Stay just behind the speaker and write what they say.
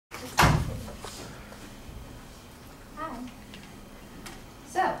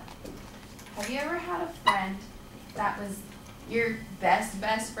So, have you ever had a friend that was your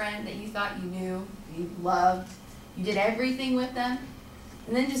best friend that you thought you knew, you loved, you did everything with them,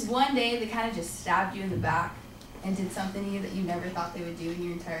 and then just one day they kind of just stabbed you in the back and did something to you that you never thought they would do in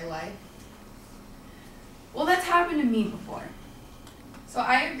your entire life? Well, that's happened to me before. So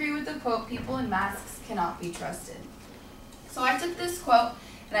I agree with the quote, people in masks cannot be trusted. So I took this quote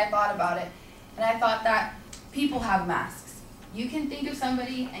and I thought about it, and I thought that people have masks. You can think of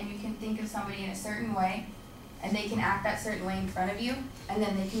somebody and you can think of somebody in a certain way, and they can act that certain way in front of you, and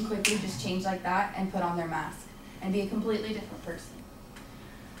then they can quickly just change like that and put on their mask and be a completely different person.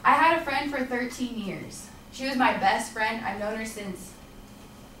 I had a friend for 13 years. She was my best friend. I've known her since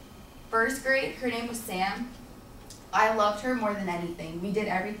first grade. Her name was Sam. I loved her more than anything. We did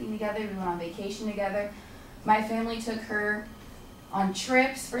everything together. We went on vacation together. My family took her on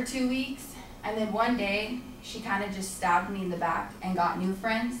trips for 2 weeks, and then one day she kind of just stabbed me in the back and got new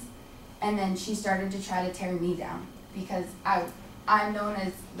friends, and then she started to try to tear me down because I'm known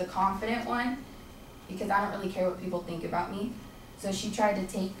as the confident one because I don't really care what people think about me. So she tried to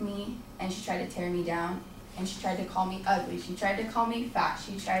take me and she tried to tear me down, and she tried to call me ugly. She tried to call me fat.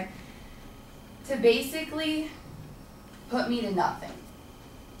 She tried to basically put me to nothing.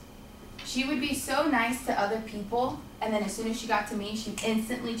 She would be so nice to other people, and then as soon as she got to me, she'd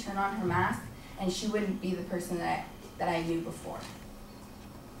instantly turn on her mask, and she wouldn't be the person that I knew before.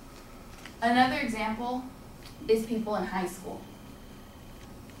 Another example is people in high school.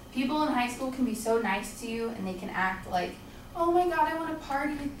 People in high school can be so nice to you, and they can act like, oh my God, I want to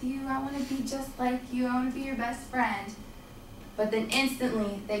party with you, I want to be just like you, I want to be your best friend. But then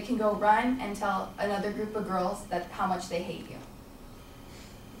instantly, they can go run and tell another group of girls how much they hate you.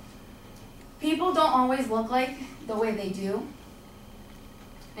 People don't always look like the way they do,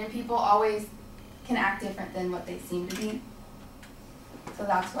 and people always can act different than what they seem to be. So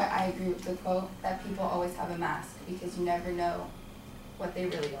that's why I agree with the quote that people always have a mask, because you never know what they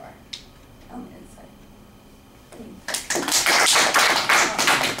really are on the inside.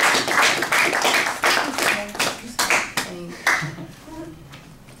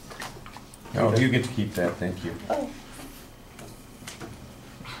 Oh, you get to keep that, thank you. Oh.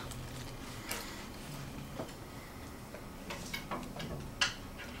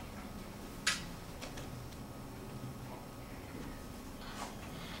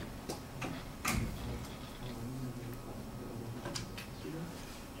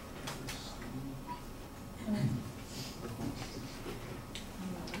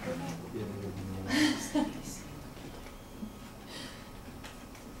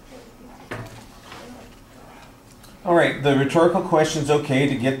 All right, the rhetorical question's okay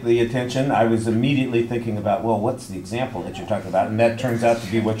to get the attention. I was immediately thinking about, well, what's the example that you're talking about? And that turns out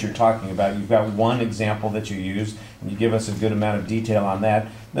to be what you're talking about. You've got one example that you use, and you give us a good amount of detail on that.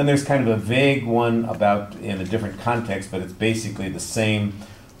 Then there's kind of a vague one about in a different context, but it's basically the same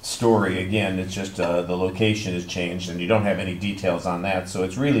story. Again, it's just the location has changed, and you don't have any details on that. So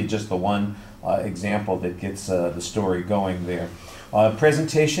it's really just the one example that gets the story going there.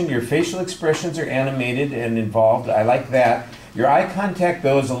 Presentation, your facial expressions are animated and involved. I like that. Your eye contact,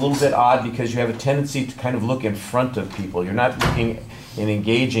 though, is a little bit odd because you have a tendency to kind of look in front of people. You're not looking and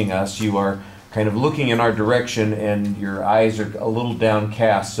engaging us. You are kind of looking in our direction, and your eyes are a little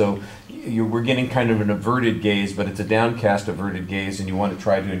downcast. So we're getting kind of an averted gaze, but it's a downcast averted gaze, and you want to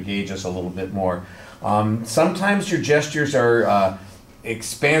try to engage us a little bit more. Sometimes your gestures are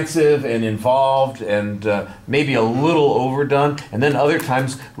expansive and involved and maybe a little overdone, and then other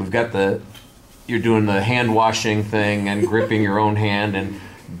times we've got you're doing the hand washing thing and gripping your own hand and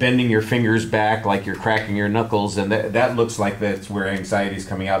bending your fingers back like you're cracking your knuckles, and that looks like that's where anxiety is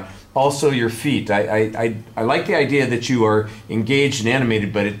coming out. Also your feet. I like the idea that you are engaged and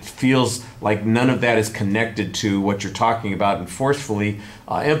animated, but it feels like none of that is connected to what you're talking about, and forcefully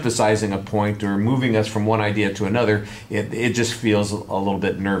emphasizing a point or moving us from one idea to another, it just feels a little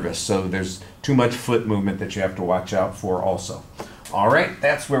bit nervous. So there's too much foot movement that you have to watch out for also. All right,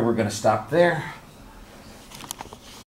 that's where we're going to stop there.